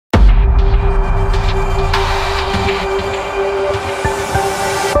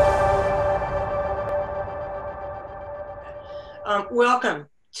Welcome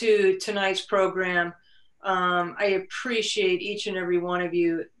to tonight's program. I appreciate each and every one of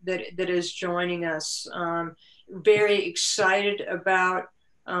you that is joining us. Very excited about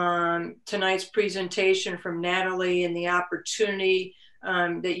tonight's presentation from Natalie and the opportunity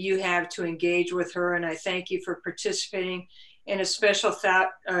that you have to engage with her. And I thank you for participating. And a special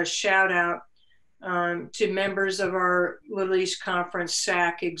shout out to members of our Little East Conference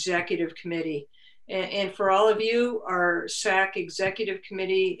SAAC Executive Committee. And for all of you, our SAAC Executive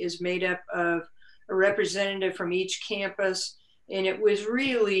Committee is made up of a representative from each campus. And it was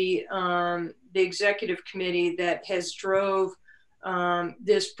really the Executive Committee that has drove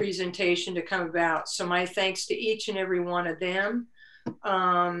this presentation to come about. So my thanks to each and every one of them.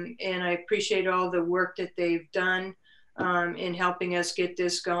 And I appreciate all the work that they've done in helping us get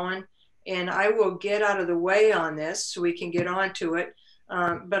this going. And I will get out of the way on this so we can get on to it.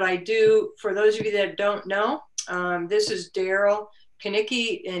 But I do, for those of you that don't know, this is Daryl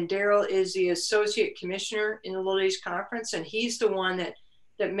Kanicki, and Daryl is the Associate Commissioner in the Little East Conference, and he's the one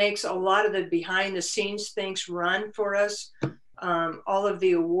that makes a lot of the behind the scenes things run for us. All of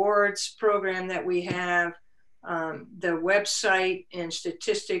the awards program that we have, the website and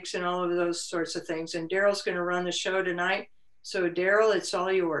statistics and all of those sorts of things. And Daryl's going to run the show tonight. So Daryl, it's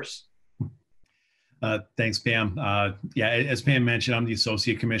all yours. Thanks, Pam. Yeah, as Pam mentioned, I'm the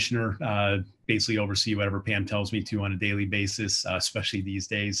Associate Commissioner, basically oversee whatever Pam tells me to on a daily basis, especially these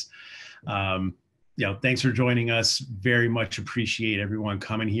days. Thanks for joining us. Very much appreciate everyone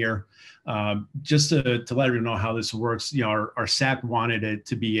coming here. Just to let everyone know how this works, our SAAC wanted it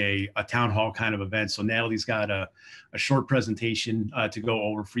to be a town hall kind of event. So Natalie's got a short presentation to go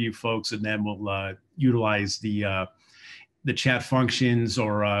over for you folks, and then we'll utilize the chat functions,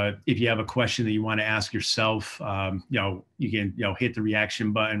 or if you have a question that you want to ask yourself, you can hit the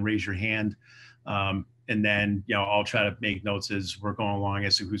reaction button, raise your hand, and then I'll try to make notes as we're going along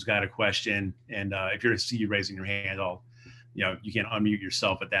as to who's got a question. And if you see you raising your hand, you can unmute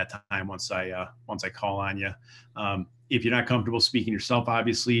yourself at that time once I call on you. If you're not comfortable speaking yourself,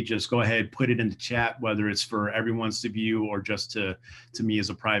 obviously, just go ahead, put it in the chat, whether it's for everyone's to view or just to me as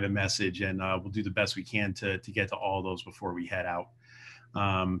a private message, and we'll do the best we can to get to all those before we head out.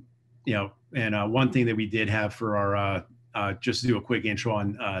 And one thing that we did have for our, just to do a quick intro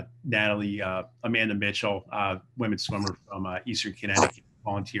on Natalie, Amanda Mitchell, women's swimmer from Eastern Connecticut,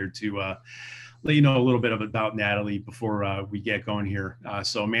 volunteered to let you know a little bit about Natalie before we get going here.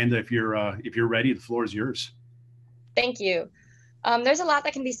 So Amanda, if you're ready, the floor is yours. Thank you. There's a lot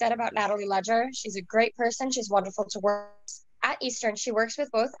that can be said about Natalie Léger. She's a great person. She's wonderful to work with. At Eastern, she works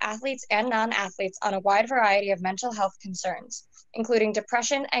with both athletes and non-athletes on a wide variety of mental health concerns, including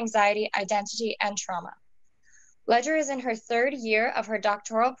depression, anxiety, identity, and trauma. Léger is in her third year of her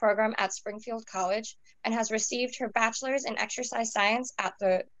doctoral program at Springfield College and has received her bachelor's in exercise science at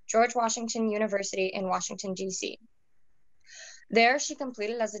the George Washington University in Washington, D.C. There, she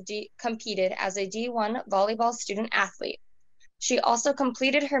competed as a D1 volleyball student athlete. She also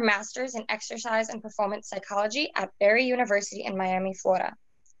completed her master's in exercise and performance psychology at Barry University in Miami, Florida.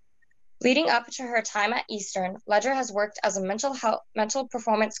 Leading up to her time at Eastern, Léger has worked as a mental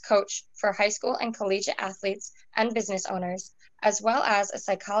performance coach for high school and collegiate athletes and business owners, as well as a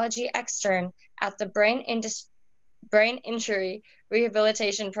psychology extern at the Brain Injury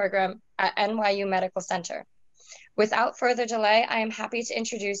Rehabilitation Program at NYU Medical Center. Without further delay, I am happy to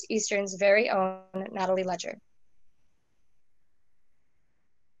introduce Eastern's very own Natalie Léger.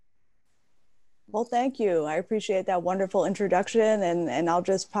 Well, thank you. I appreciate that wonderful introduction, and I'll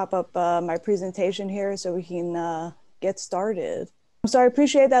just pop up my presentation here so we can get started. So I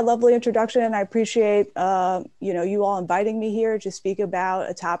appreciate that lovely introduction. I appreciate you all inviting me here to speak about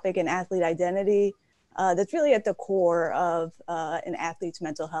a topic in athlete identity that's really at the core of an athlete's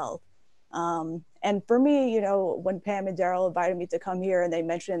mental health. And for me, when Pam and Daryl invited me to come here and they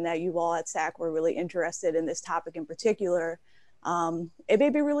mentioned that you all at SAAC were really interested in this topic in particular, it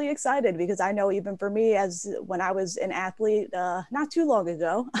made me really excited, because I know even for me, as when I was an athlete, not too long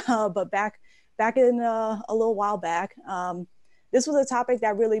ago, but back in a little while back, this was a topic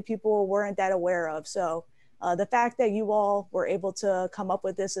that really people weren't that aware of. So the fact that you all were able to come up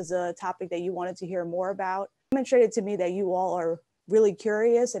with this as a topic that you wanted to hear more about demonstrated to me that you all are really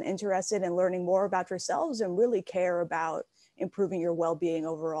curious and interested in learning more about yourselves and really care about improving your well-being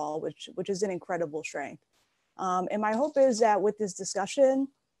overall, which is an incredible strength. And my hope is that with this discussion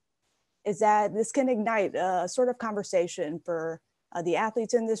is that this can ignite a sort of conversation for the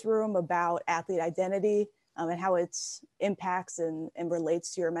athletes in this room about athlete identity and how it impacts and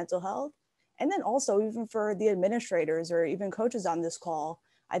relates to your mental health. And then also even for the administrators or even coaches on this call,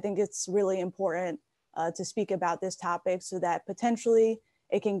 I think it's really important to speak about this topic so that potentially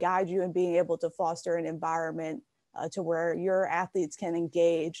it can guide you in being able to foster an environment to where your athletes can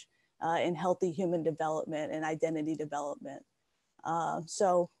engage in healthy human development and identity development.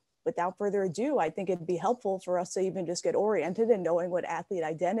 So without further ado, I think it'd be helpful for us to even just get oriented in knowing what athlete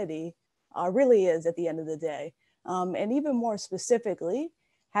identity really is at the end of the day. And even more specifically,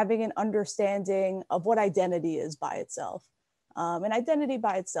 having an understanding of what identity is by itself. And identity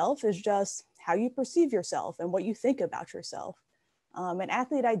by itself is just how you perceive yourself and what you think about yourself. And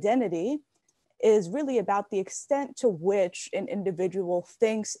athlete identity is really about the extent to which an individual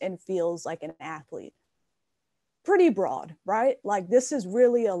thinks and feels like an athlete. Pretty broad, right? Like this is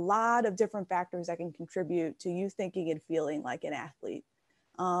really a lot of different factors that can contribute to you thinking and feeling like an athlete.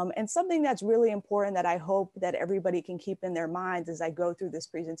 And something that's really important that I hope that everybody can keep in their minds as I go through this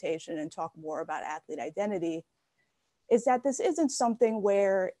presentation and talk more about athlete identity is that this isn't something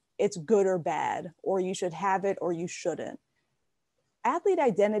where it's good or bad, or you should have it or you shouldn't. Athlete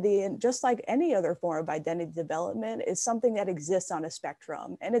identity, and just like any other form of identity development, is something that exists on a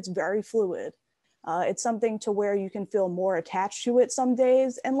spectrum, and it's very fluid. It's something to where you can feel more attached to it some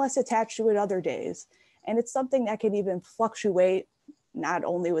days and less attached to it other days. And it's something that can even fluctuate not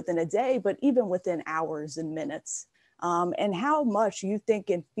only within a day, but even within hours and minutes. And how much you think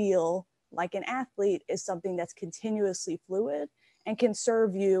and feel like an athlete is something that's continuously fluid and can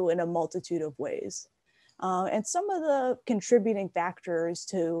serve you in a multitude of ways. And some of the contributing factors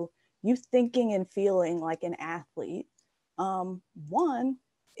to you thinking and feeling like an athlete, one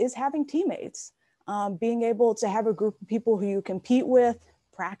is having teammates, being able to have a group of people who you compete with,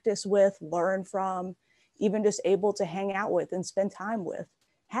 practice with, learn from, even just able to hang out with and spend time with.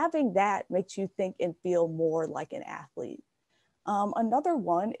 Having that makes you think and feel more like an athlete. Another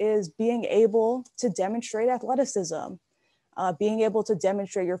one is being able to demonstrate athleticism, being able to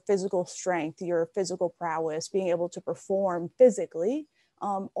demonstrate your physical strength, your physical prowess, being able to perform physically.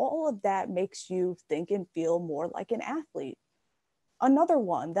 All of that makes you think and feel more like an athlete. Another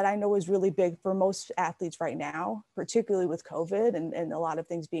one that I know is really big for most athletes right now, particularly with COVID and a lot of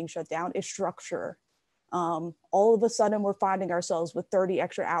things being shut down, is structure. All of a sudden we're finding ourselves with 30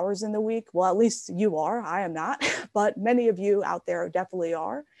 extra hours in the week. Well, at least you are, I am not, but many of you out there definitely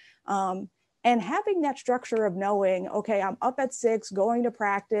are. And having that structure of knowing, okay, I'm up at 6, going to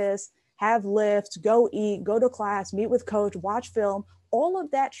practice, have lifts, go eat, go to class, meet with coach, watch film, all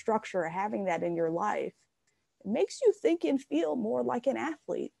of that structure, having that in your life, makes you think and feel more like an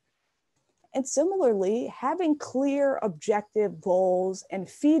athlete. And similarly, having clear objective goals and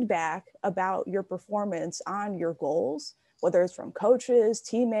feedback about your performance on your goals, whether it's from coaches,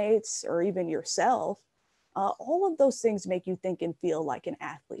 teammates, or even yourself, all of those things make you think and feel like an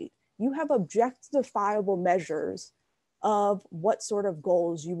athlete. You have objectifiable measures of what sort of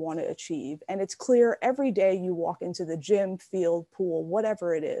goals you want to achieve. And it's clear every day you walk into the gym, field, pool,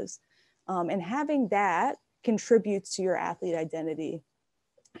 whatever it is. And having that contributes to your athlete identity.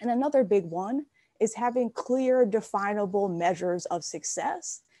 And another big one is having clear, definable measures of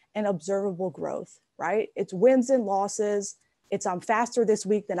success and observable growth, right? It's wins and losses. It's I'm faster this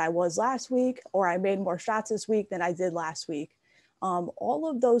week than I was last week, or I made more shots this week than I did last week. All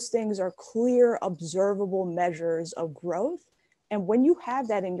of those things are clear, observable measures of growth. And when you have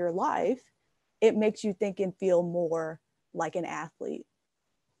that in your life, it makes you think and feel more like an athlete.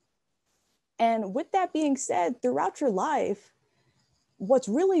 And with that being said, throughout your life, what's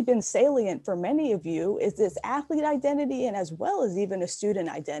really been salient for many of you is this athlete identity, and as well as even a student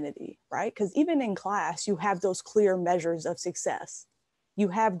identity, right? Because even in class, you have those clear measures of success. You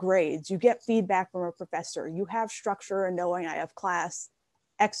have grades, you get feedback from a professor, you have structure and knowing I have class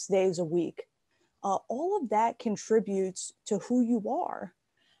X days a week. All of that contributes to who you are.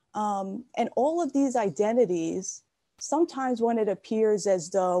 And all of these identities, sometimes when it appears as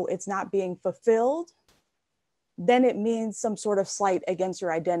though it's not being fulfilled, then it means some sort of slight against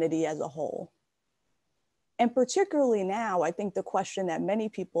your identity as a whole. And particularly now, I think the question that many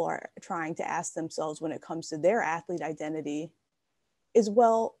people are trying to ask themselves when it comes to their athlete identity is,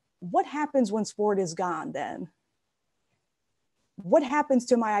 well, what happens when sport is gone then? What happens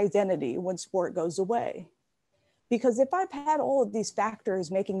to my identity when sport goes away? Because if I've had all of these factors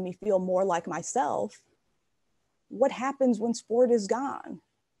making me feel more like myself, what happens when sport is gone?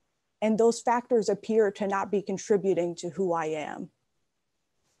 And those factors appear to not be contributing to who I am.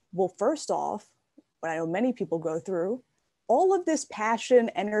 Well, first off, what I know many people go through, all of this passion,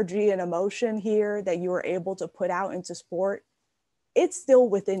 energy, and emotion here that you are able to put out into sport, it's still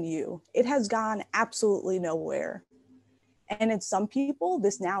within you. It has gone absolutely nowhere. And in some people,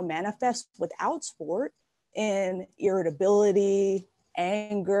 this now manifests without sport in irritability,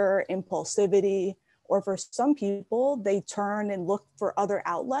 anger, impulsivity, Or for some people, they turn and look for other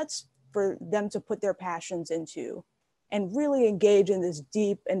outlets for them to put their passions into and really engage in this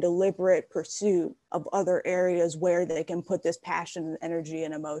deep and deliberate pursuit of other areas where they can put this passion and energy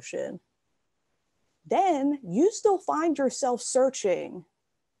and emotion. Then you still find yourself searching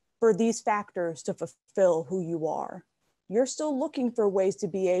for these factors to fulfill who you are. You're still looking for ways to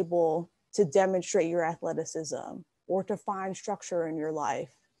be able to demonstrate your athleticism or to find structure in your life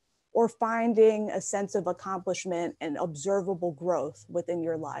or finding a sense of accomplishment and observable growth within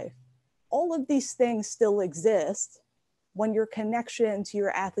your life. All of these things still exist when your connection to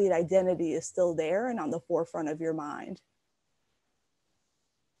your athlete identity is still there and on the forefront of your mind.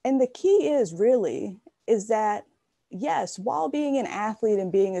 And the key is that, yes, while being an athlete and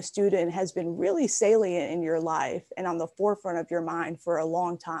being a student has been really salient in your life and on the forefront of your mind for a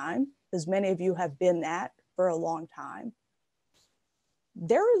long time, because many of you have been that for a long time,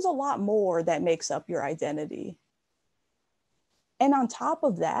 there is a lot more that makes up your identity. And on top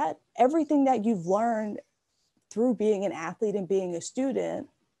of that, everything that you've learned through being an athlete and being a student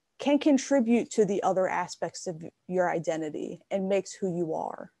can contribute to the other aspects of your identity and makes who you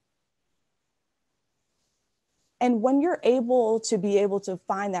are. And when you're able to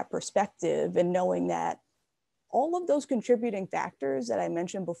find that perspective and knowing that all of those contributing factors that I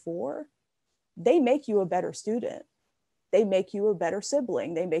mentioned before, they make you a better student. They make you a better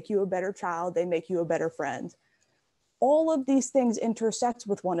sibling. They make you a better child. They make you a better friend. All of these things intersect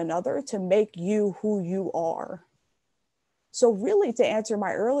with one another to make you who you are. So really, to answer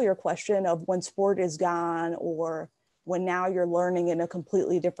my earlier question of when sport is gone or when now you're learning in a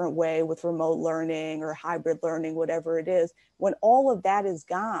completely different way with remote learning or hybrid learning, whatever it is, when all of that is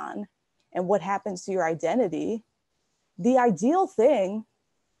gone and what happens to your identity, the ideal thing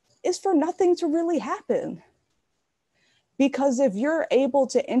is for nothing to really happen. Because if you're able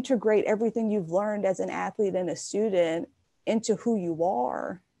to integrate everything you've learned as an athlete and a student into who you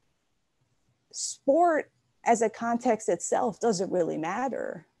are, sport as a context itself doesn't really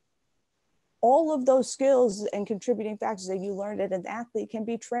matter. All of those skills and contributing factors that you learned as an athlete can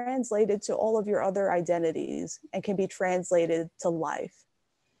be translated to all of your other identities and can be translated to life.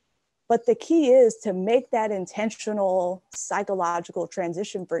 But the key is to make that intentional psychological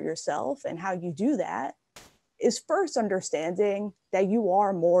transition for yourself, and how you do that is first understanding that you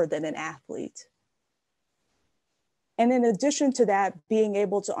are more than an athlete. And in addition to that, being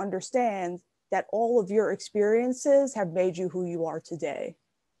able to understand that all of your experiences have made you who you are today.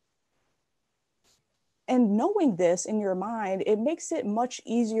 And knowing this in your mind, it makes it much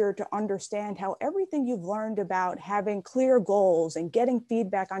easier to understand how everything you've learned about having clear goals and getting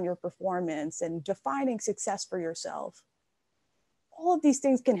feedback on your performance and defining success for yourself, all of these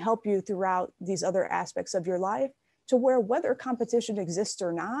things can help you throughout these other aspects of your life, to where whether competition exists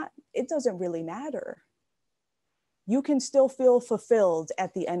or not, it doesn't really matter. You can still feel fulfilled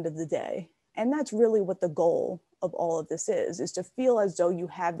at the end of the day. And that's really what the goal of all of this is to feel as though you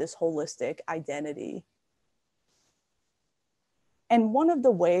have this holistic identity. And one of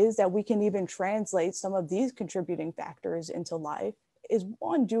the ways that we can even translate some of these contributing factors into life is,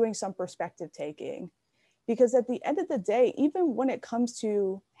 one, doing some perspective taking. Because at the end of the day, even when it comes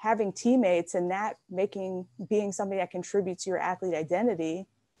to having teammates and that being something that contributes to your athlete identity,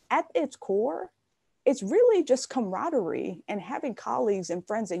 at its core, it's really just camaraderie and having colleagues and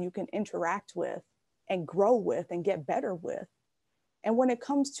friends that you can interact with and grow with and get better with. And when it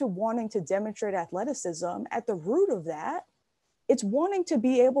comes to wanting to demonstrate athleticism, at the root of that, it's wanting to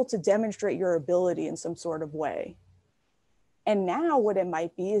be able to demonstrate your ability in some sort of way. And now what it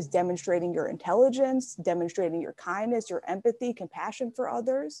might be is demonstrating your intelligence, demonstrating your kindness, your empathy, compassion for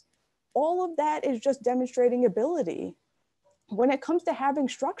others. All of that is just demonstrating ability. When it comes to having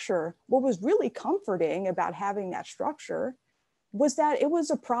structure, what was really comforting about having that structure was that it was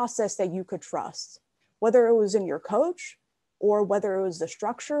a process that you could trust, whether it was in your coach or whether it was the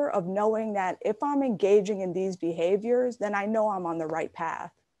structure of knowing that if I'm engaging in these behaviors, then I know I'm on the right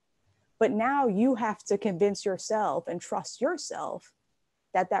path. But now you have to convince yourself and trust yourself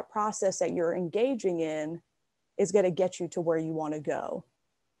that that process that you're engaging in is going to get you to where you want to go.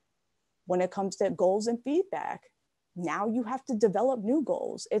 When it comes to goals and feedback, now you have to develop new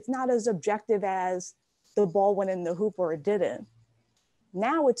goals. It's not as objective as the ball went in the hoop or it didn't.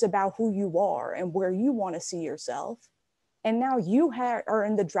 Now it's about who you are and where you want to see yourself. And now you are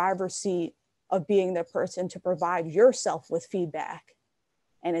in the driver's seat of being the person to provide yourself with feedback.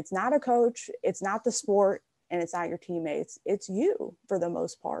 And it's not a coach, it's not the sport, and it's not your teammates. It's you for the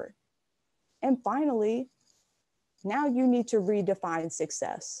most part. And finally, now you need to redefine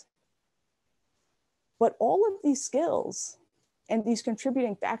success. But all of these skills And these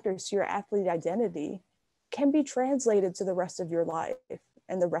contributing factors to your athlete identity can be translated to the rest of your life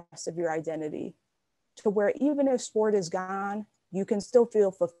and the rest of your identity, to where even if sport is gone, you can still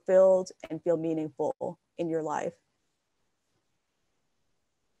feel fulfilled and feel meaningful in your life.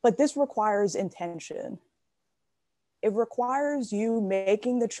 But this requires intention. It requires you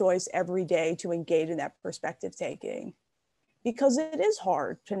making the choice every day to engage in that perspective taking, because it is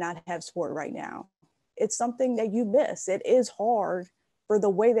hard to not have sport right now. It's something that you miss. It is hard for the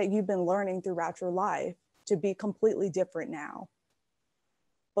way that you've been learning throughout your life to be completely different now.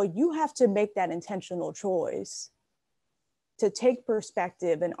 But you have to make that intentional choice to take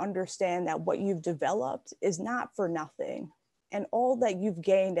perspective and understand that what you've developed is not for nothing. And all that you've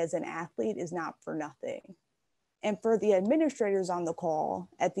gained as an athlete is not for nothing. And for the administrators on the call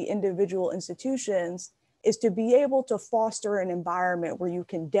at the individual institutions is to be able to foster an environment where you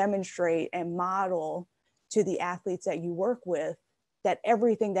can demonstrate and model to the athletes that you work with that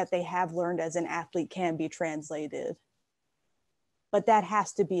everything that they have learned as an athlete can be translated. But that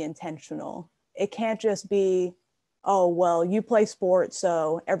has to be intentional. It can't just be, oh, well, you play sports,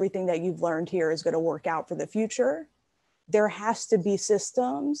 so everything that you've learned here is going to work out for the future. There has to be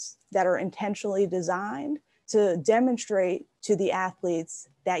systems that are intentionally designed to demonstrate to the athletes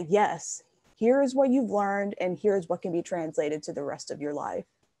that, yes, here is what you've learned and here's what can be translated to the rest of your life.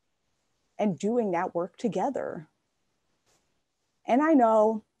 And doing that work together. And I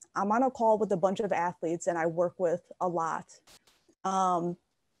know I'm on a call with a bunch of athletes and I work with a lot.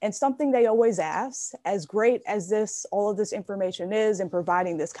 And something they always ask, as great as all of this information is and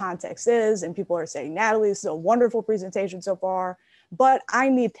providing this context is, and people are saying, Natalie, this is a wonderful presentation so far, but I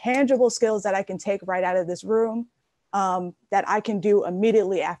need tangible skills that I can take right out of this room that I can do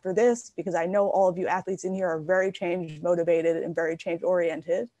immediately after this, because I know all of you athletes in here are very change motivated and very change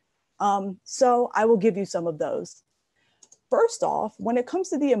oriented. So I will give you some of those. First off, when it comes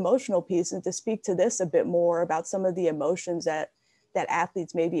to the emotional piece, and to speak to this a bit more about some of the emotions that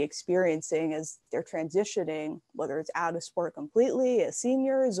athletes may be experiencing as they're transitioning, whether it's out of sport completely as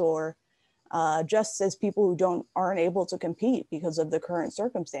seniors or just as people who aren't able to compete because of the current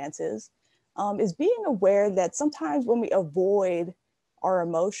circumstances, is being aware that sometimes when we avoid our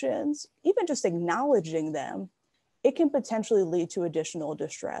emotions, even just acknowledging them, it can potentially lead to additional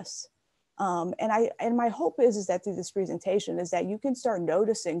distress. And my hope is that through this presentation is that you can start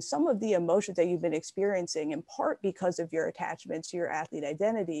noticing some of the emotions that you've been experiencing, in part because of your attachment to your athlete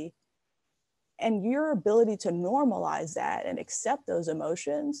identity, and your ability to normalize that and accept those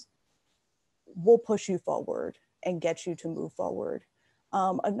emotions will push you forward and get you to move forward.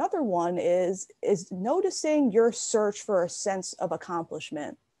 Another one is noticing your search for a sense of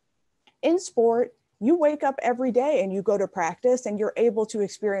accomplishment. In sport, you wake up every day and you go to practice and you're able to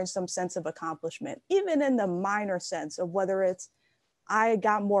experience some sense of accomplishment, even in the minor sense of whether it's, I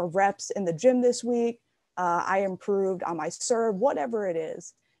got more reps in the gym this week, I improved on my serve, whatever it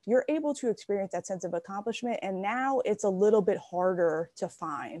is, you're able to experience that sense of accomplishment. And now it's a little bit harder to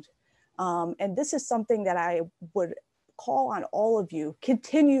find. And this is something that I would call on all of you,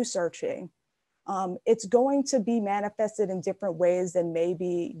 continue searching. It's going to be manifested in different ways than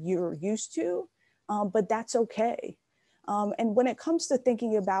maybe you're used to. But that's okay. And when it comes to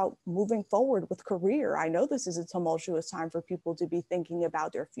thinking about moving forward with career, I know this is a tumultuous time for people to be thinking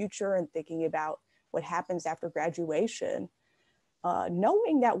about their future and thinking about what happens after graduation.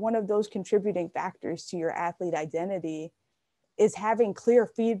 Knowing that one of those contributing factors to your athlete identity is having clear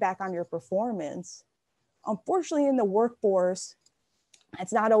feedback on your performance. Unfortunately, in the workforce,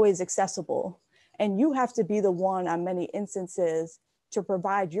 it's not always accessible. And you have to be the one on many instances to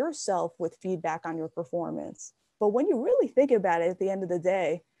provide yourself with feedback on your performance. But when you really think about it at the end of the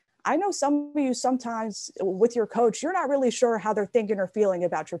day, I know some of you sometimes with your coach, you're not really sure how they're thinking or feeling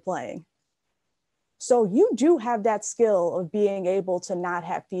about your playing. So you do have that skill of being able to not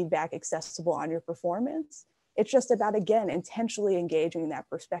have feedback accessible on your performance. It's just about, again, intentionally engaging in that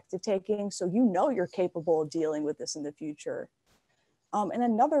perspective taking so you know you're capable of dealing with this in the future. And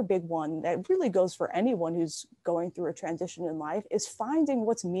another big one that really goes for anyone who's going through a transition in life is finding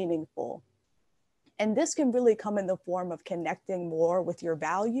what's meaningful. And this can really come in the form of connecting more with your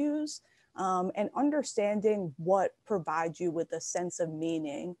values and understanding what provides you with a sense of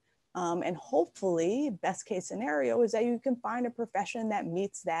meaning. And hopefully, best case scenario is that you can find a profession that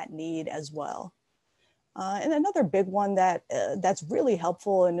meets that need as well. And another big one that's really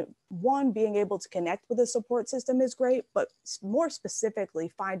helpful, and one, being able to connect with a support system is great, but more specifically,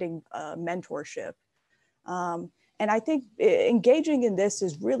 finding mentorship. And I think engaging in this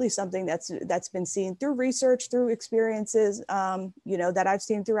is really something that's been seen through research, through experiences, that I've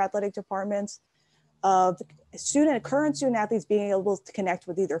seen through athletic departments. of current student athletes being able to connect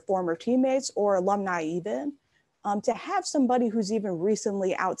with either former teammates or alumni even, to have somebody who's even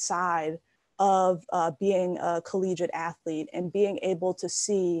recently outside of being a collegiate athlete and being able to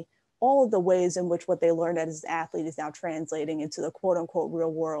see all of the ways in which what they learned as an athlete is now translating into the quote unquote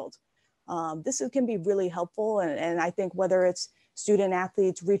real world. Can be really helpful. And I think whether it's student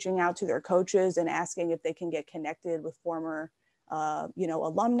athletes reaching out to their coaches and asking if they can get connected with former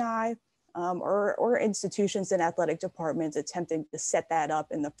alumni, or institutions and athletic departments attempting to set that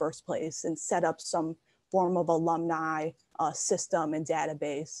up in the first place and set up some form of alumni system and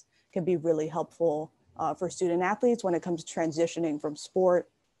database can be really helpful for student athletes when it comes to transitioning from sport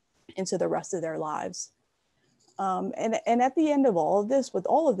into the rest of their lives. And at the end of all of this, with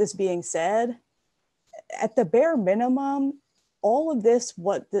all of this being said, at the bare minimum, all of this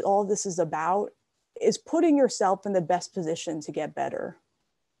is about is putting yourself in the best position to get better.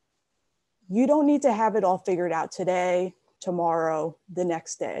 You don't need to have it all figured out today, tomorrow, the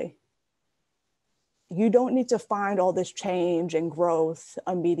next day. You don't need to find all this change and growth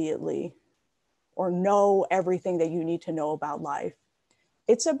immediately or know everything that you need to know about life.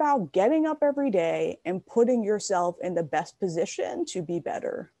 It's about getting up every day and putting yourself in the best position to be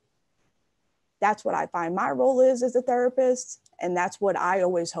better. That's what I find my role is as a therapist. And that's what I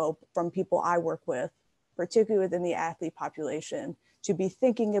always hope from people I work with, particularly within the athlete population, to be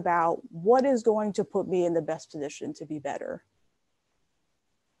thinking about what is going to put me in the best position to be better.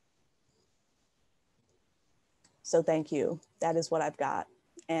 So thank you. That is what I've got.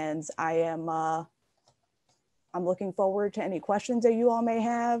 And I'm looking forward to any questions that you all may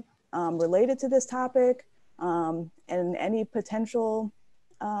have related to this topic, and any potential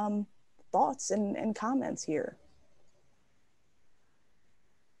thoughts and comments here.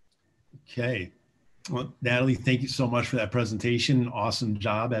 Okay. Well, Natalie, thank you so much for that presentation. Awesome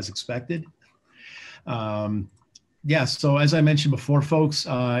job as expected. Yeah, so as I mentioned before, folks,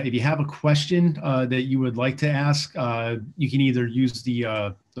 if you have a question that you would like to ask, you can either use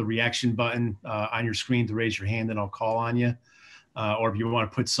the reaction button on your screen to raise your hand and I'll call on you. Or if you want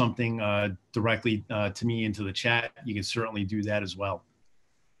to put something directly to me into the chat, you can certainly do that as well.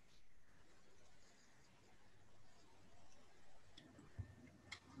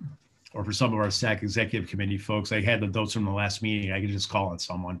 Or for some of our SAAC executive committee folks, I had the notes from the last meeting, I could just call on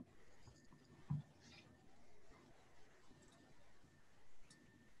someone.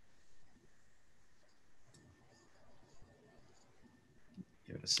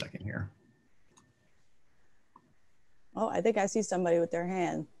 Give it a second here. Oh, I think I see somebody with their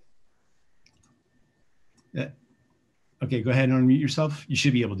hand. Yeah. Okay, go ahead and unmute yourself. You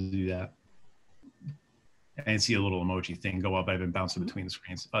should be able to do that. I see a little emoji thing go up. I've been bouncing between the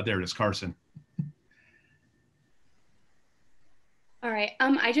screens. Oh, there it is, Carson. All right,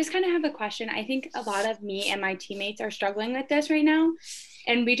 I just kind of have a question. I think a lot of me and my teammates are struggling with this right now.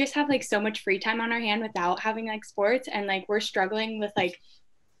 And we just have like so much free time on our hand without having like sports. And like, we're struggling with like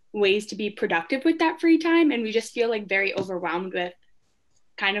ways to be productive with that free time. And we just feel like very overwhelmed with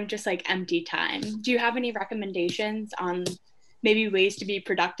kind of just like empty time. Do you have any recommendations on maybe ways to be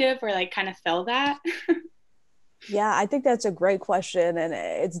productive or like kind of fill that? Yeah, I think that's a great question. And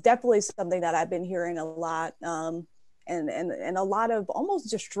it's definitely something that I've been hearing a lot. And a lot of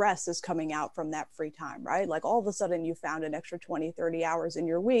almost distress is coming out from that free time, right? Like all of a sudden you found an extra 20, 30 hours in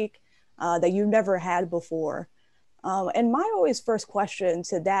your week that you never had before. And my always first question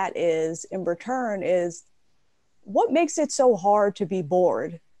to that is, in return, is what makes it so hard to be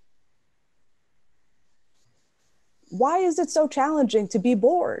bored? Why is it so challenging to be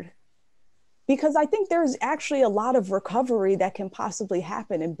bored? Because I think there's actually a lot of recovery that can possibly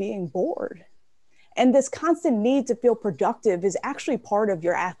happen in being bored. And this constant need to feel productive is actually part of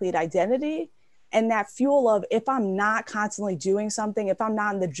your athlete identity. And that fuel of, if I'm not constantly doing something, if I'm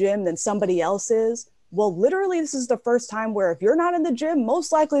not in the gym, then somebody else is. Well, literally, this is the first time where if you're not in the gym,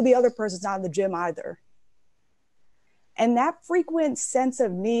 most likely the other person's not in the gym either. And that frequent sense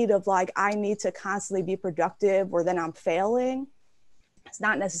of need of like, I need to constantly be productive or then I'm failing, it's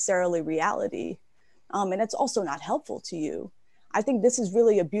not necessarily reality. And it's also not helpful to you. I think this is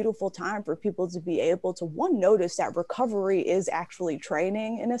really a beautiful time for people to be able to, one, notice that recovery is actually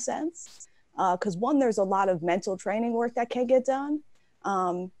training in a sense. Because one, there's a lot of mental training work that can get done.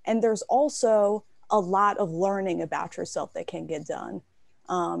 And there's also a lot of learning about yourself that can get done.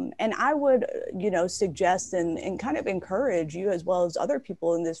 And I would, suggest and kind of encourage you, as well as other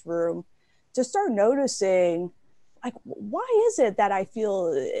people in this room, to start noticing, like, why is it that I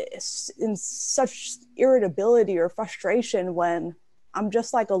feel in such irritability or frustration when I'm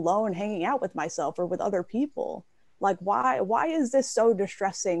just like alone hanging out with myself or with other people? Like, why is this so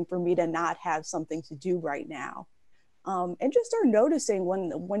distressing for me to not have something to do right now? And just start noticing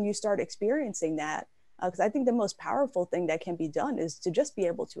when you start experiencing that. Because I think the most powerful thing that can be done is to just be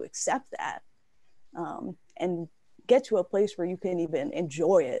able to accept that, and get to a place where you can even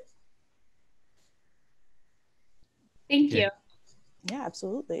enjoy it. Thank you. Yeah,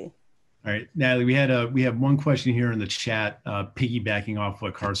 absolutely. All right, Natalie, we have one question here in the chat, piggybacking off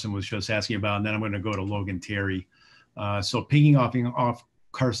what Carson was just asking about, and then I'm going to go to Logan Terry. So piggybacking off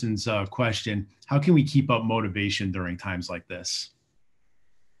Carson's question, how can we keep up motivation during times like this?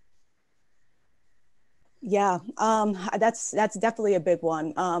 Yeah, that's definitely a big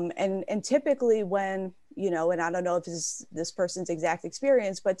one. And typically when, and I don't know if this person's exact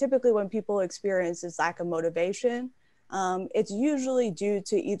experience, but typically when people experience this lack of motivation, it's usually due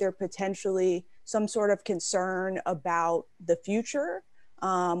to either potentially some sort of concern about the future,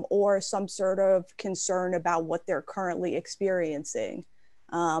 or some sort of concern about what they're currently experiencing,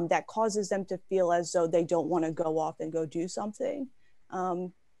 that causes them to feel as though they don't want to go off and go do something.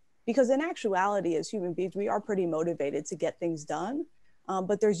 Because in actuality, as human beings, we are pretty motivated to get things done.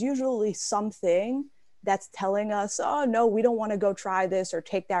 But there's usually something that's telling us, oh, no, we don't want to go try this or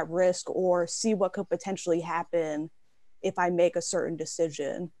take that risk or see what could potentially happen if I make a certain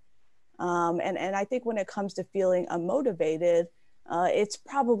decision. And I think when it comes to feeling unmotivated, it's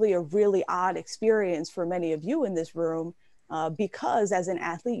probably a really odd experience for many of you in this room, because as an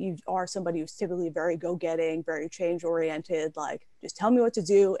athlete, you are somebody who's typically very go-getting, very change-oriented, like just tell me what to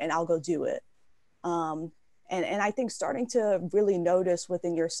do and I'll go do it. And I think starting to really notice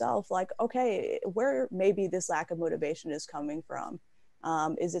within yourself, like, okay, where maybe this lack of motivation is coming from.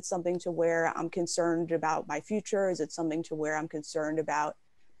 Is it something to where I'm concerned about my future? Is it something to where I'm concerned about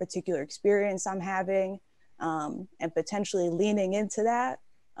particular experience I'm having? And potentially leaning into that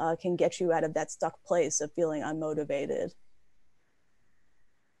can get you out of that stuck place of feeling unmotivated.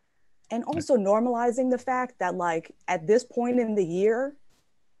 And also normalizing the fact that, like, at this point in the year,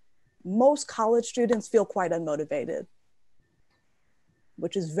 most college students feel quite unmotivated,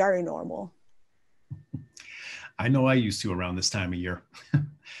 which is very normal. I know I used to around this time of year.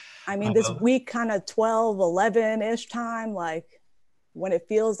 I mean, this week kind of 12, 11-ish time, like when it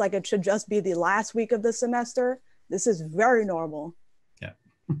feels like it should just be the last week of the semester, this is very normal. Yeah.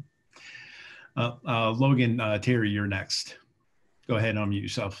 Logan, Terry, you're next. Go ahead and unmute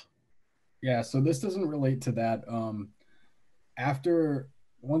yourself. Yeah, so this doesn't relate to that.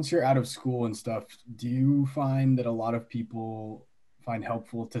 Once you're out of school and stuff, do you find that a lot of people find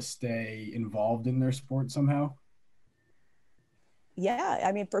helpful to stay involved in their sport somehow? Yeah,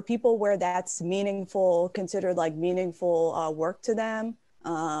 I mean, for people where that's meaningful, considered like meaningful work to them,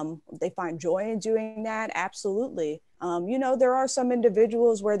 they find joy in doing that, absolutely. There are some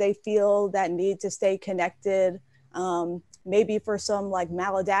individuals where they feel that need to stay connected, maybe for some like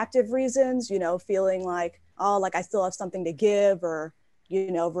maladaptive reasons, feeling like, oh, like I still have something to give, or,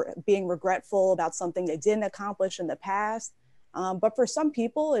 being regretful about something they didn't accomplish in the past. But for some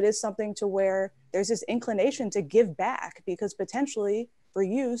people, it is something to where there's this inclination to give back, because potentially for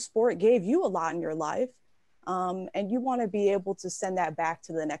you, sport gave you a lot in your life. And you want to be able to send that back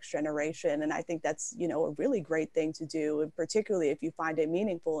to the next generation. And I think that's, a really great thing to do, and particularly if you find it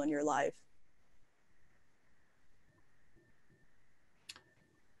meaningful in your life.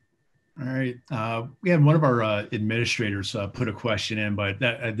 All right. We had one of our administrators put a question in, but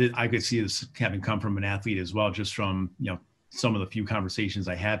I could see this having come from an athlete as well, just from, some of the few conversations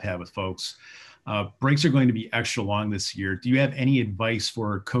I have had with folks. Breaks are going to be extra long this year. Do you have any advice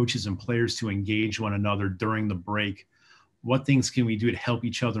for coaches and players to engage one another during the break? What things can we do to help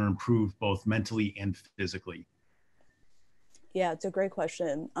each other improve both mentally and physically? Yeah, it's a great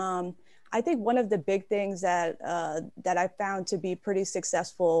question. I think one of the big things that I found to be pretty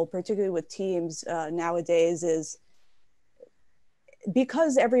successful, particularly with teams nowadays, is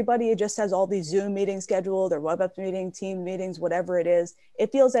because everybody just has all these Zoom meetings scheduled, or WebEx meetings, team meetings, whatever it is,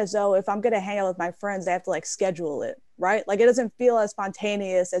 it feels as though if I'm going to hang out with my friends, I have to like schedule it, right? Like it doesn't feel as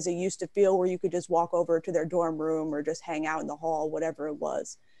spontaneous as it used to feel, where you could just walk over to their dorm room or just hang out in the hall, whatever it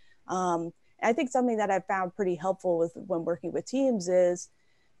was. I think something that I've found pretty helpful when working with teams is,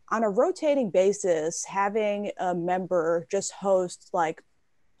 on a rotating basis, having a member just host like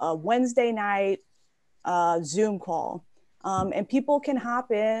a Wednesday night Zoom call. And people can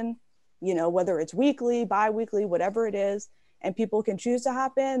hop in, whether it's weekly, bi-weekly, whatever it is, and people can choose to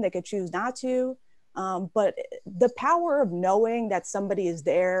hop in, they could choose not to. But the power of knowing that somebody is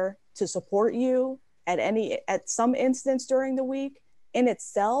there to support you at some instance during the week in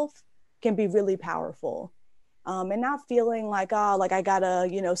itself can be really powerful. And not feeling like, oh, like I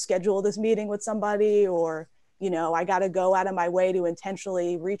gotta, schedule this meeting with somebody, or, I got to go out of my way to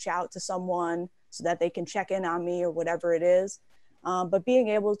intentionally reach out to someone so that they can check in on me or whatever it is. But being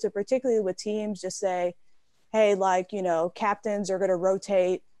able to, particularly with teams, just say, hey, captains are going to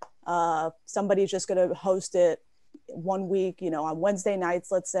rotate. Somebody's just going to host it one week, on Wednesday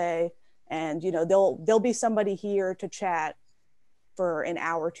nights, let's say, and, there'll be somebody here to chat for an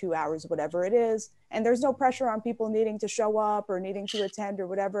hour, 2 hours, whatever it is. And there's no pressure on people needing to show up or needing to attend or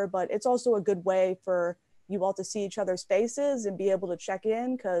whatever, but it's also a good way for you all to see each other's faces and be able to check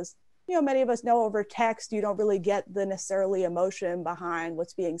in, because, many of us know over text, you don't really get the necessarily emotion behind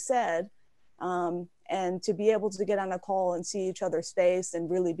what's being said. And to be able to get on a call and see each other's face and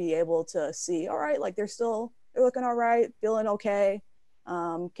really be able to see, all right, like they're looking all right, feeling okay,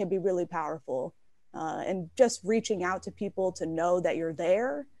 can be really powerful. And just reaching out to people to know that you're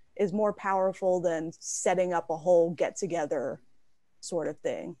there is more powerful than setting up a whole get together sort of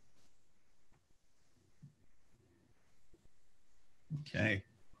thing. Okay.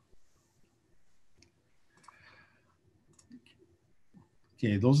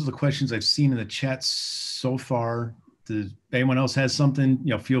 Okay, those are the questions I've seen in the chat so far. Does anyone else has something,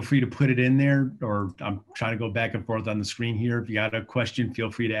 feel free to put it in there, or I'm trying to go back and forth on the screen here. If you got a question, feel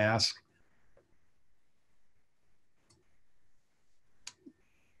free to ask.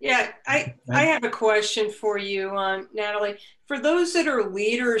 Yeah, I have a question for you, Natalie. For those that are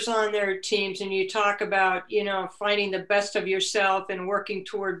leaders on their teams, and you talk about, finding the best of yourself and working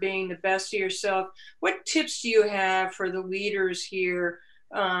toward being the best of yourself, what tips do you have for the leaders here,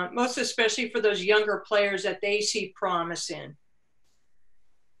 most especially for those younger players that they see promise in?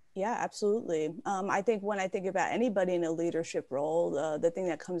 Yeah, absolutely. I think when I think about anybody in a leadership role, the thing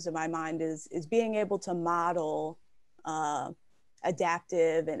that comes to my mind is being able to model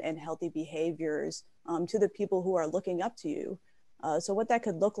adaptive and healthy behaviors to the people who are looking up to you. So what that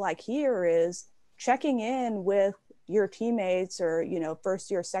could look like here is checking in with your teammates or,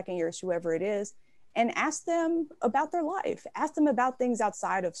 first year, second years, whoever it is, and ask them about their life. Ask them about things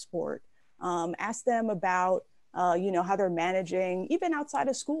outside of sport. Ask them about, how they're managing even outside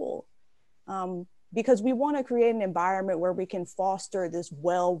of school. Because we want to create an environment where we can foster this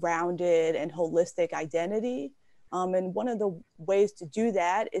well-rounded and holistic identity. And one of the ways to do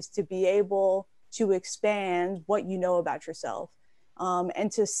that is to be able to expand what you know about yourself,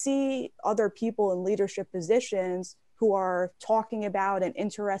 and to see other people in leadership positions who are talking about and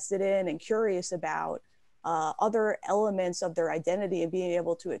interested in and curious about other elements of their identity and being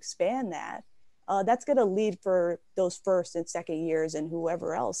able to expand that. That's going to lead for those first and second years and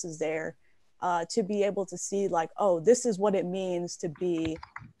whoever else is there to be able to see like, oh, this is what it means to be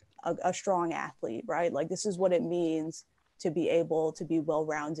a strong athlete, right? Like this is what it means to be able to be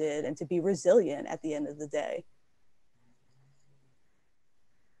well-rounded and to be resilient at the end of the day.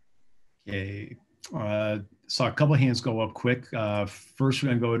 Okay, saw a couple of hands go up quick. First, we're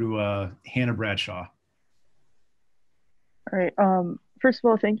gonna go to Hannah Bradshaw. All right, first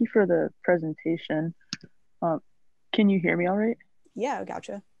of all, thank you for the presentation. Can you hear me all right? Yeah, I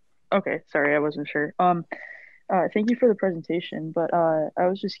gotcha. Okay, sorry, I wasn't sure. Thank you for the presentation, but I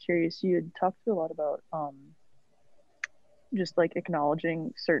was just curious, you had talked a lot about just like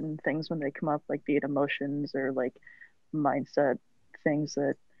acknowledging certain things when they come up, like be it emotions or like mindset things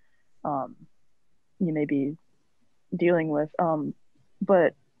that you may be dealing with.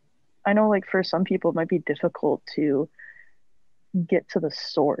 But I know like for some people it might be difficult to get to the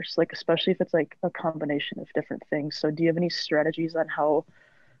source, like especially if it's like a combination of different things. So do you have any strategies on how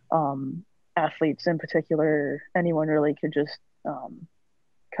athletes in particular, anyone really could just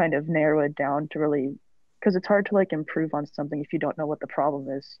kind of narrow it down to really, because it's hard to like improve on something if you don't know what the problem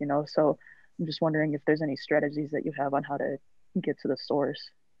is, so I'm just wondering if there's any strategies that you have on how to get to the source.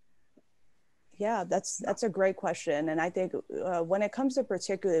 Yeah, that's a great question. And I think when it comes to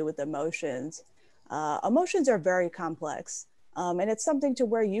particularly with emotions, emotions are very complex. And it's something to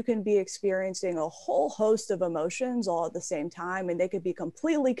where you can be experiencing a whole host of emotions all at the same time, and they could be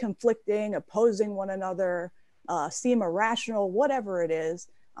completely conflicting, opposing one another, seem irrational, whatever it is,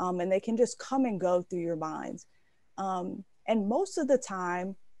 and they can just come and go through your minds. And most of the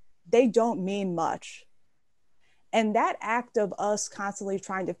time, they don't mean much. And that act of us constantly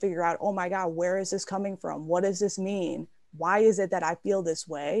trying to figure out, oh my God, where is this coming from? What does this mean? Why is it that I feel this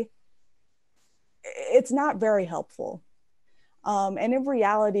way? It's not very helpful. And in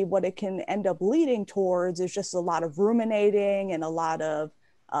reality, what it can end up leading towards is just a lot of ruminating and a lot of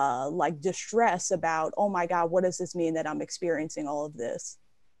like distress about, oh my God, what does this mean that I'm experiencing all of this?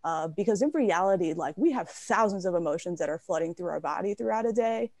 Because in reality, like we have thousands of emotions that are flooding through our body throughout a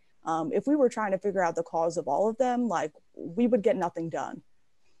day. If we were trying to figure out the cause of all of them, like we would get nothing done.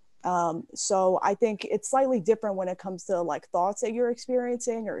 So I think it's slightly different when it comes to like thoughts that you're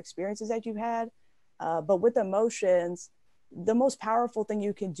experiencing or experiences that you've had. But with emotions, the most powerful thing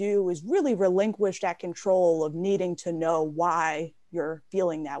you can do is really relinquish that control of needing to know why you're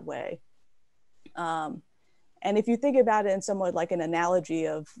feeling that way. And if you think about it in somewhat like an analogy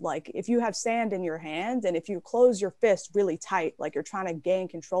of like, if you have sand in your hand and if you close your fist really tight, like you're trying to gain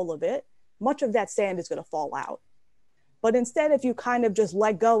control of it, much of that sand is going to fall out. But instead, if you kind of just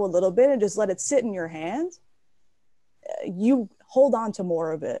let go a little bit and just let it sit in your hand, you hold on to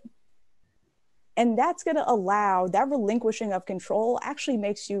more of it. And that's going to allow that relinquishing of control actually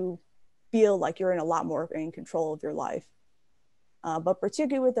makes you feel like you're in a lot more in control of your life. But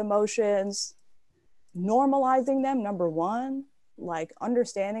particularly with emotions, normalizing them, number one, like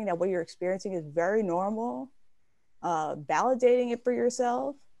understanding that what you're experiencing is very normal, validating it for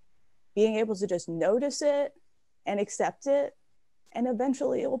yourself, being able to just notice it and accept it, and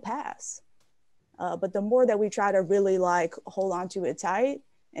eventually it will pass. But the more that we try to really like hold on to it tight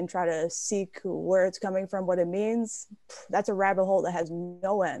and try to seek where it's coming from, what it means, that's a rabbit hole that has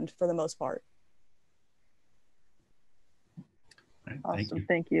no end for the most part. Right, awesome,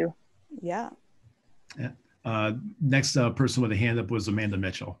 thank you. Yeah. Yeah. Next person with a hand up was Amanda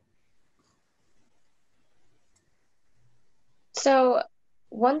Mitchell. So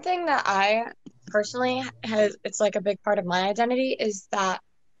one thing that I personally it's like a big part of my identity is that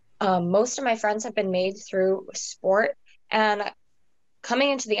most of my friends have been made through sport, and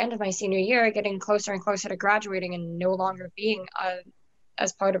coming into the end of my senior year, getting closer and closer to graduating and no longer being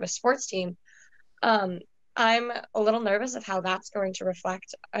as part of a sports team, I'm a little nervous of how that's going to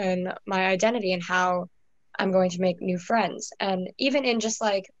reflect on my identity and how I'm going to make new friends. And even in just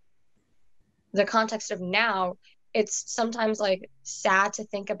like the context of now, it's sometimes like sad to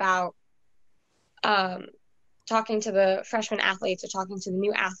think about talking to the freshman athletes or talking to the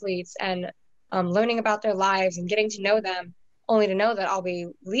new athletes and learning about their lives and getting to know them, only to know that I'll be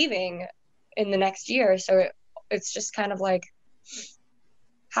leaving in the next year. So it's just kind of like,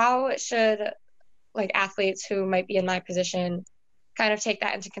 how should like athletes who might be in my position kind of take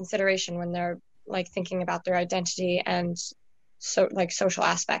that into consideration when they're like thinking about their identity and so like social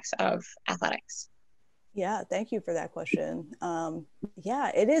aspects of athletics? Yeah, thank you for that question.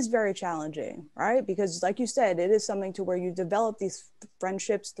 Yeah, it is very challenging, right? Because like you said, it is something to where you develop these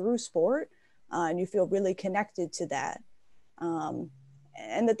friendships through sport and you feel really connected to that.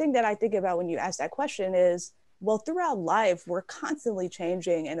 And the thing that I think about when you ask that question is, well, throughout life, we're constantly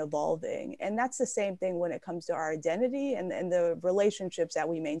changing and evolving. And that's the same thing when it comes to our identity and the relationships that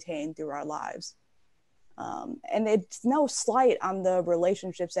we maintain through our lives. And it's no slight on the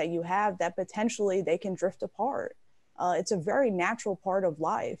relationships that you have that potentially they can drift apart. It's a very natural part of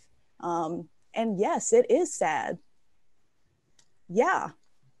life. And yes, it is sad. Yeah.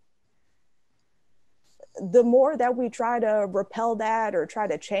 The more that we try to repel that or try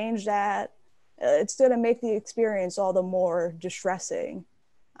to change that, it's going to make the experience all the more distressing.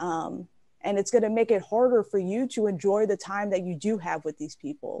 And it's going to make it harder for you to enjoy the time that you do have with these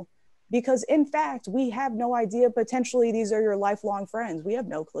people. Because in fact, we have no idea, potentially these are your lifelong friends. We have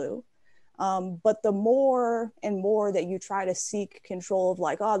no clue. But the more and more that you try to seek control of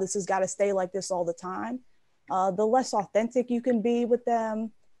like, oh, this has got to stay like this all the time, the less authentic you can be with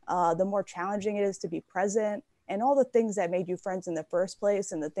them, the more challenging it is to be present. And all the things that made you friends in the first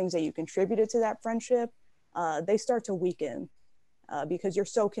place and the things that you contributed to that friendship, they start to weaken because you're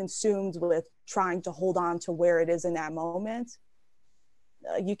so consumed with trying to hold on to where it is in that moment.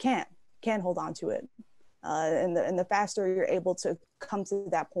 You can't hold on to it. And the faster you're able to come to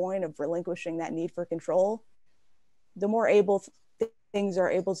that point of relinquishing that need for control, the more able things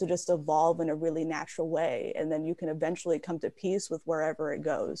are able to just evolve in a really natural way. And then you can eventually come to peace with wherever it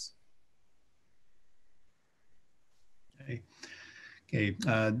goes. Okay.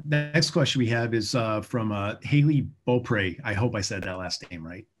 The next question we have is from Haley Beaupre. I hope I said that last name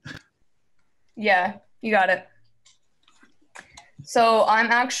right. Yeah, you got it. So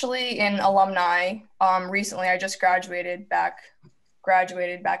I'm actually an alumni. Recently, I just graduated back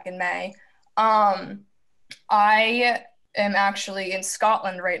in May. I am actually in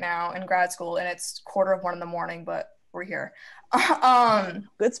Scotland right now in grad school, and it's 1:15 in the morning, but we're here.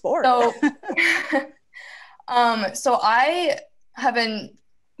 Good sport. So, so I have been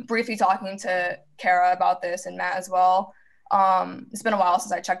briefly talking to Kara about this and Matt as well. It's been a while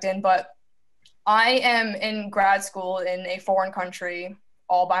since I checked in, but I am in grad school in a foreign country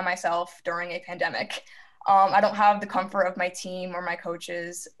all by myself during a pandemic. I don't have the comfort of my team or my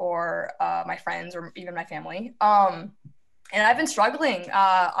coaches or my friends or even my family. And I've been struggling.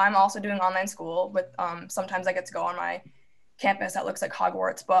 I'm also doing online school with sometimes I get to go on my campus that looks like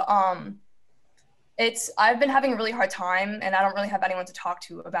Hogwarts, but I've been having a really hard time, and I don't really have anyone to talk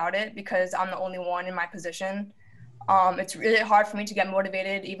to about it because I'm the only one in my position. It's really hard for me to get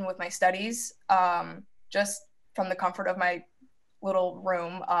motivated even with my studies, just from the comfort of my little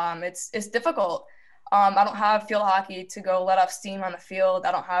room. It's difficult. I don't have field hockey to go let off steam on the field.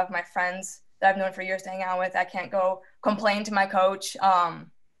 I don't have my friends that I've known for years to hang out with. I can't go complain to my coach,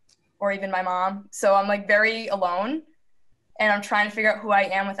 or even my mom. So I'm like very alone, and I'm trying to figure out who I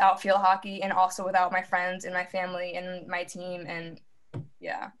am without field hockey and also without my friends and my family and my team. And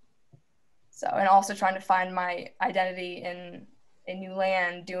yeah. So, and also trying to find my identity in a new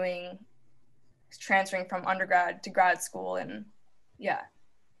land, transferring from undergrad to grad school. And yeah.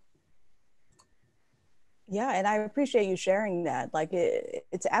 Yeah, and I appreciate you sharing that. Like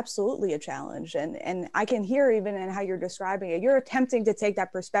it's absolutely a challenge. And I can hear even in how you're describing it, you're attempting to take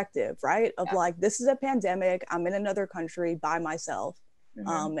that perspective, right? Of like, this is a pandemic, I'm in another country by myself,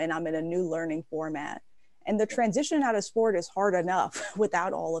 and I'm in a new learning format. And the transition out of sport is hard enough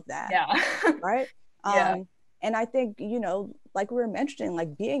without all of that, right? And I think, you know, like we were mentioning,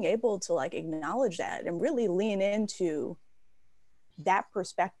 like being able to like acknowledge that and really lean into that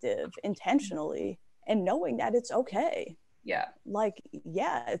perspective intentionally, and knowing that it's okay. Like,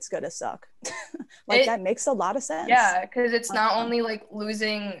 yeah, it's gonna suck. Like that makes a lot of sense. Yeah, because it's not only like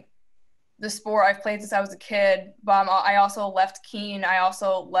losing the sport I've played since I was a kid, but I also left Keene. I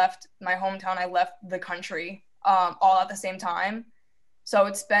also left my hometown. I left the country, all at the same time.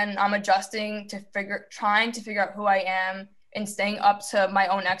 So I'm adjusting to trying to figure out who I am and staying up to my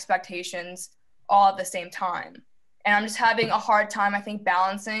own expectations all at the same time. And I'm just having a hard time, I think,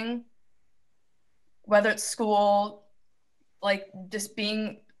 balancing whether it's school, like just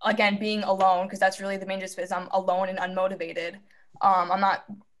being alone, because that's really the main gist is I'm alone and unmotivated. I'm not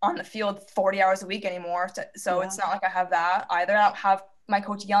on the field 40 hours a week anymore. So it's not like I have that either. I don't have my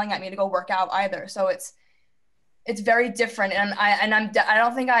coach yelling at me to go work out either. So it's very different. And I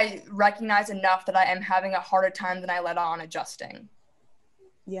don't think I recognize enough that I am having a harder time than I let on adjusting.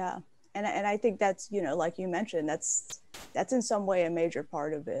 Yeah. And I think that's, you know, like you mentioned, that's in some way a major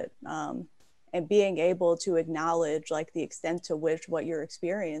part of it. And being able to acknowledge like the extent to which what you're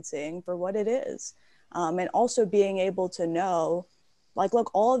experiencing for what it is. And also being able to know, like, look,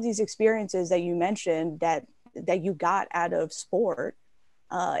 all of these experiences that you mentioned that you got out of sport,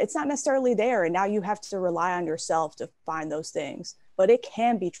 it's not necessarily there. And now you have to rely on yourself to find those things, but it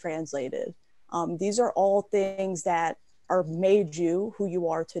can be translated. These are all things that are made you who you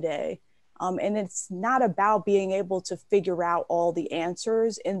are today. And it's not about being able to figure out all the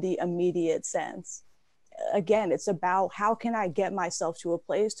answers in the immediate sense. Again, it's about how can I get myself to a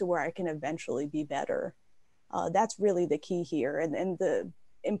place to where I can eventually be better. That's really the key here. And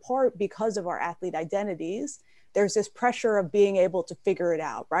in part because of our athlete identities, there's this pressure of being able to figure it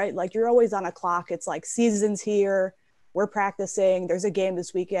out, right? Like you're always on a clock. It's like season's here, we're practicing, there's a game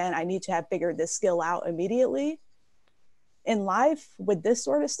this weekend, I need to have figured this skill out immediately. In life with this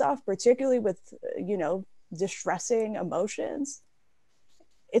sort of stuff, particularly with, you know, distressing emotions,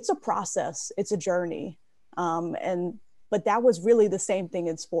 it's a process, it's a journey. But that was really the same thing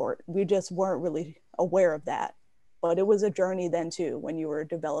in sport. We just weren't really aware of that, but it was a journey then too, when you were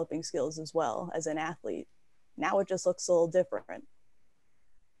developing skills as well as an athlete. Now it just looks a little different.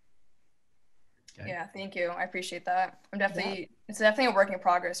 Okay. Yeah, thank you. I appreciate that. It's definitely a work in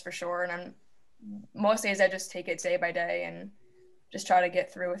progress for sure. And most days I just take it day by day and just try to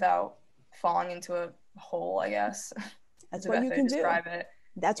get through without falling into a hole, I guess. That's what you can do.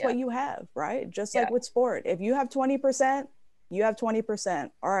 That's what you have, right? Just like with sport. If you have 20%, you have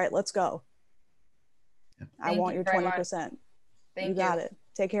 20%. All right, let's go. I want your 20%. You got it.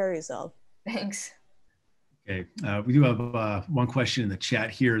 Take care of yourself. Thanks. Okay, we do have one question in the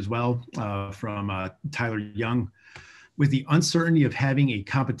chat here as well from Tyler Young. With the uncertainty of having a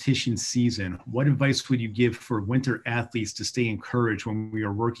competition season, what advice would you give for winter athletes to stay encouraged when we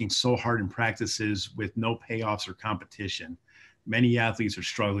are working so hard in practices with no payoffs or competition? Many athletes are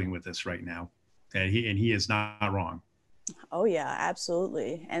struggling with this right now, and he is not wrong. Oh yeah,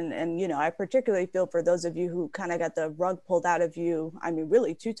 absolutely. And you know, I particularly feel for those of you who kind of got the rug pulled out of you. I mean,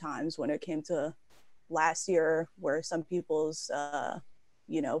 really 2 times when it came to last year, where some people's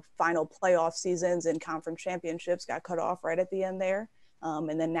you know, final playoff seasons and conference championships got cut off right at the end there.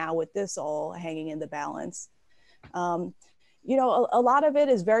 And then now with this all hanging in the balance. You know, a lot of it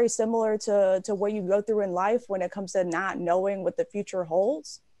is very similar to what you go through in life when it comes to not knowing what the future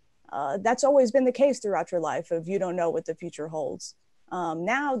holds. That's always been the case throughout your life if you don't know what the future holds.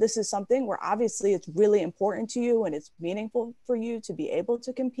 Now this is something where obviously it's really important to you and it's meaningful for you to be able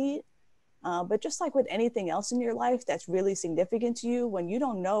to compete. But just like with anything else in your life that's really significant to you, when you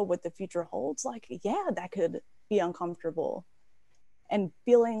don't know what the future holds, like, yeah, that could be uncomfortable. And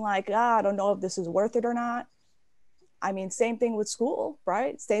feeling like, I don't know if this is worth it or not. I mean, same thing with school,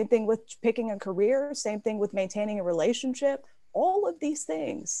 right? Same thing with picking a career, same thing with maintaining a relationship. All of these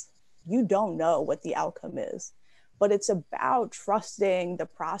things, you don't know what the outcome is, but it's about trusting the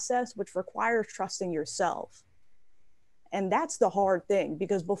process, which requires trusting yourself. And that's the hard thing,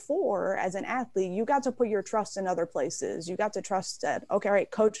 because before, as an athlete, you got to put your trust in other places. You got to trust that, okay, all right,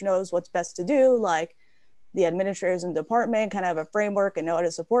 coach knows what's best to do. Like, the administrators in the department kind of have a framework and know how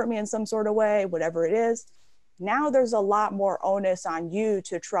to support me in some sort of way, whatever it is. Now there's a lot more onus on you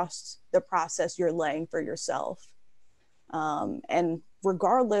to trust the process you're laying for yourself. And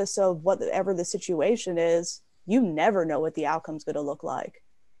regardless of whatever the situation is, you never know what the outcome's going to look like.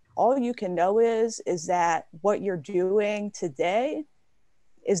 All you can know is that what you're doing today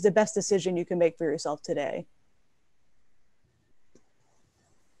is the best decision you can make for yourself today.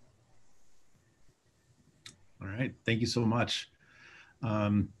 All right, thank you so much.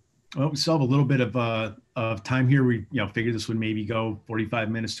 Well, we still have a little bit of time here. We figured this would maybe go 45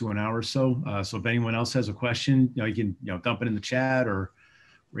 minutes to an hour or so. So if anyone else has a question, you can dump it in the chat or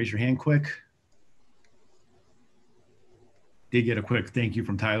raise your hand quick. Did get a quick thank you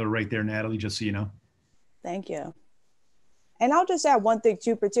from Tyler right there, Natalie, just so you know. Thank you. And I'll just add one thing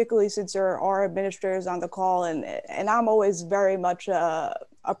too, particularly since there are administrators on the call, and I'm always very much a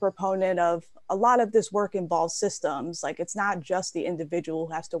proponent of a lot of this work involves systems. Like, it's not just the individual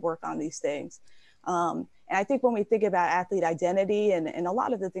who has to work on these things. And I think when we think about athlete identity and a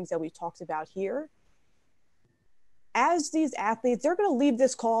lot of the things that we talked about here, as these athletes, they're going to leave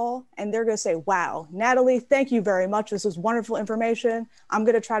this call and they're going to say, wow, Natalie, thank you very much. This was wonderful information. I'm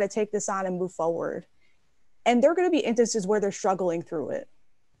going to try to take this on and move forward. And there are going to be instances where they're struggling through it.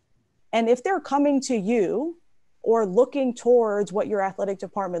 And if they're coming to you or looking towards what your athletic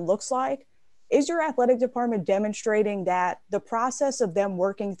department looks like, is your athletic department demonstrating that the process of them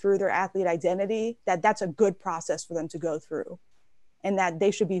working through their athlete identity, that's a good process for them to go through, and that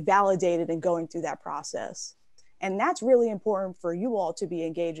they should be validated in going through that process? And that's really important for you all to be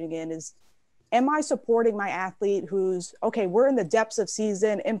engaging in is, am I supporting my athlete who's, okay, we're in the depths of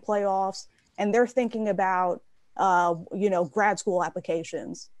season, in playoffs, and they're thinking about, grad school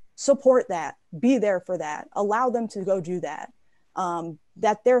applications. Support that, be there for that, allow them to go do that.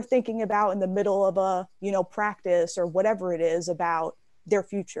 That they're thinking about in the middle of a, practice or whatever it is about their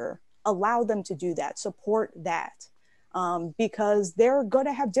future. Allow them to do that, support that. Because they're going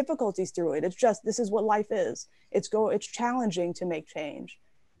to have difficulties through it. It's just, this is what life is. It's challenging to make change.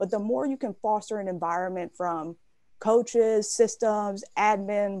 But the more you can foster an environment from coaches, systems,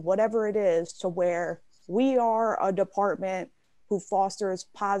 admin, whatever it is, to where we are a department who fosters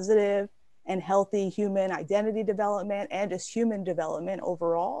positive and healthy human identity development and just human development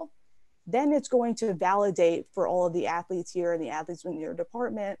overall, then it's going to validate for all of the athletes here and the athletes in your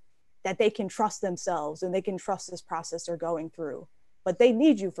department that they can trust themselves and they can trust this process they're going through. But they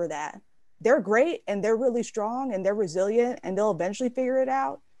need you for that. They're great and they're really strong and they're resilient and they'll eventually figure it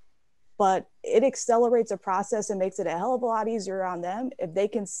out. But it accelerates a process and makes it a hell of a lot easier on them if they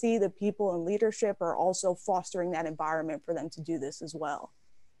can see the people in leadership are also fostering that environment for them to do this as well.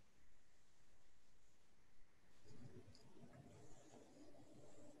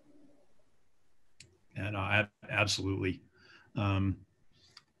 Yeah, no, absolutely.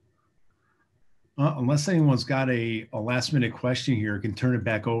 Unless anyone's got a last minute question here, I can turn it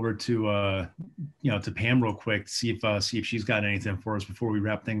back over to to Pam real quick, see if she's got anything for us before we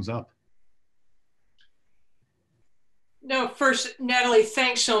wrap things up. No, first, Natalie,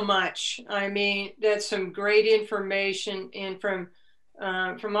 thanks so much. I mean, that's some great information, and from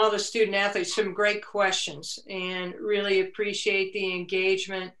all the student athletes, some great questions, and really appreciate the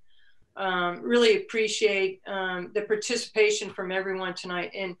engagement. Really appreciate the participation from everyone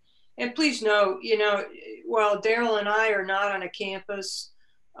tonight. And please know, while Daryl and I are not on a campus,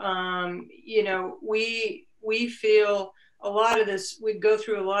 we feel a lot of this, we go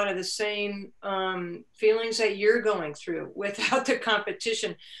through a lot of the same feelings that you're going through without the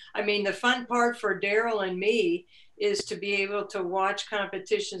competition. I mean, the fun part for Daryl and me is to be able to watch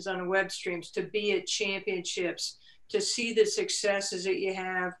competitions on web streams, to be at championships, to see the successes that you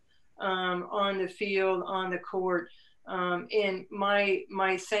have on the field, on the court. And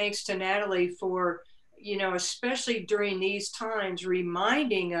my thanks to Natalie for, especially during these times,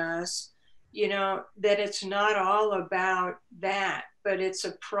 reminding us, that it's not all about that, but it's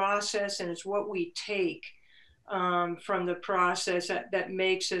a process and it's what we take from the process that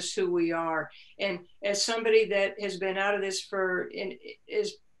makes us who we are. And as somebody that has been out of this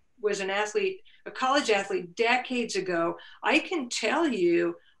is was an athlete, a college athlete decades ago, I can tell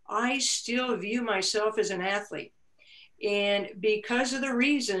you, I still view myself as an athlete. And because of the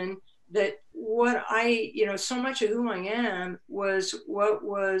reason that what I, so much of who I am was what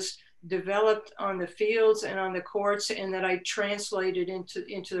was developed on the fields and on the courts, and that I translated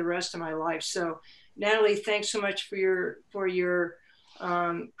into the rest of my life. So Natalie, thanks so much for your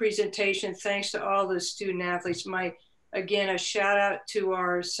presentation. Thanks to all the student athletes. Again, a shout out to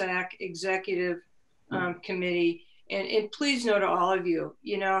our SAAC executive committee. And please know to all of you,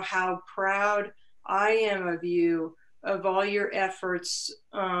 how proud I am of you, of all your efforts,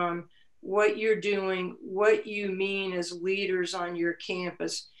 what you're doing, what you mean as leaders on your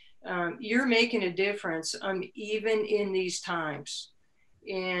campus. You're making a difference, even in these times.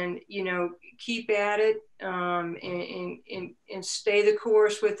 And, keep at it, and stay the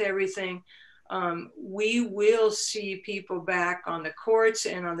course with everything. We will see people back on the courts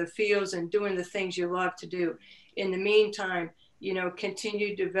and on the fields and doing the things you love to do. In the meantime,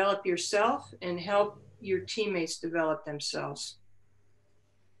 continue to develop yourself and help your teammates develop themselves.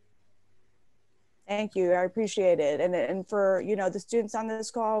 Thank you. I appreciate it. And for, the students on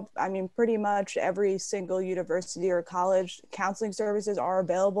this call, I mean, pretty much every single university or college counseling services are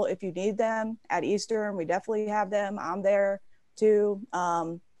available if you need them. At Eastern, we definitely have them. I'm there too.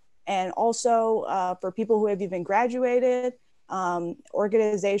 And also for people who have even graduated,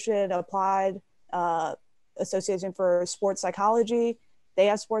 organization applied Association for Sports Psychology. They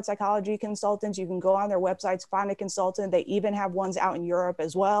have sports psychology consultants. You can go on their websites, find a consultant. They even have ones out in Europe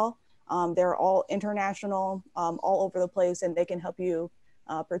as well. They're all international, all over the place, and they can help you,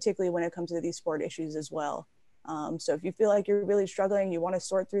 particularly when it comes to these sport issues as well. So if you feel like you're really struggling, you want to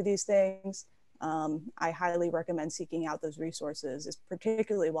sort through these things, I highly recommend seeking out those resources,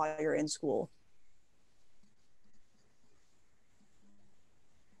 particularly while you're in school.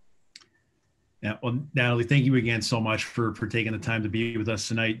 Yeah, well, Natalie, thank you again so much for taking the time to be with us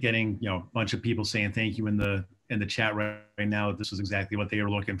tonight. Getting a bunch of people saying thank you in the chat right now. This was exactly what they were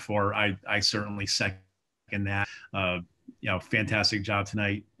looking for. I certainly second that. Fantastic job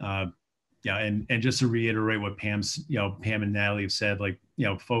tonight. And just to reiterate what Pam and Natalie have said,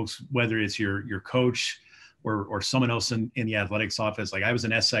 folks, whether it's your coach or someone else in the athletics office, I was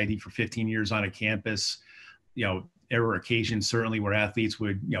an SID for 15 years on a campus. There were occasions certainly where athletes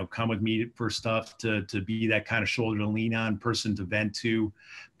would, come with me for stuff to be that kind of shoulder to lean on, person to vent to,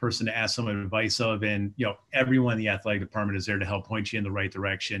 person to ask some advice of. And, everyone in the athletic department is there to help point you in the right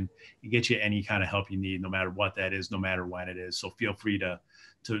direction and get you any kind of help you need, no matter what that is, no matter when it is. So feel free to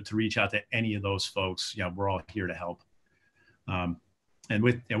reach out to any of those folks. We're all here to help. And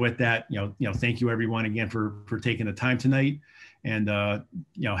with that, thank you everyone again for taking the time tonight, and,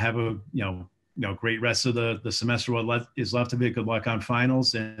 have a, great rest of the semester. What is left of it. Good luck on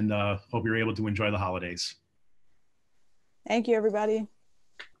finals, and hope you're able to enjoy the holidays. Thank you, everybody.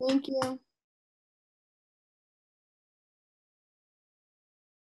 Thank you.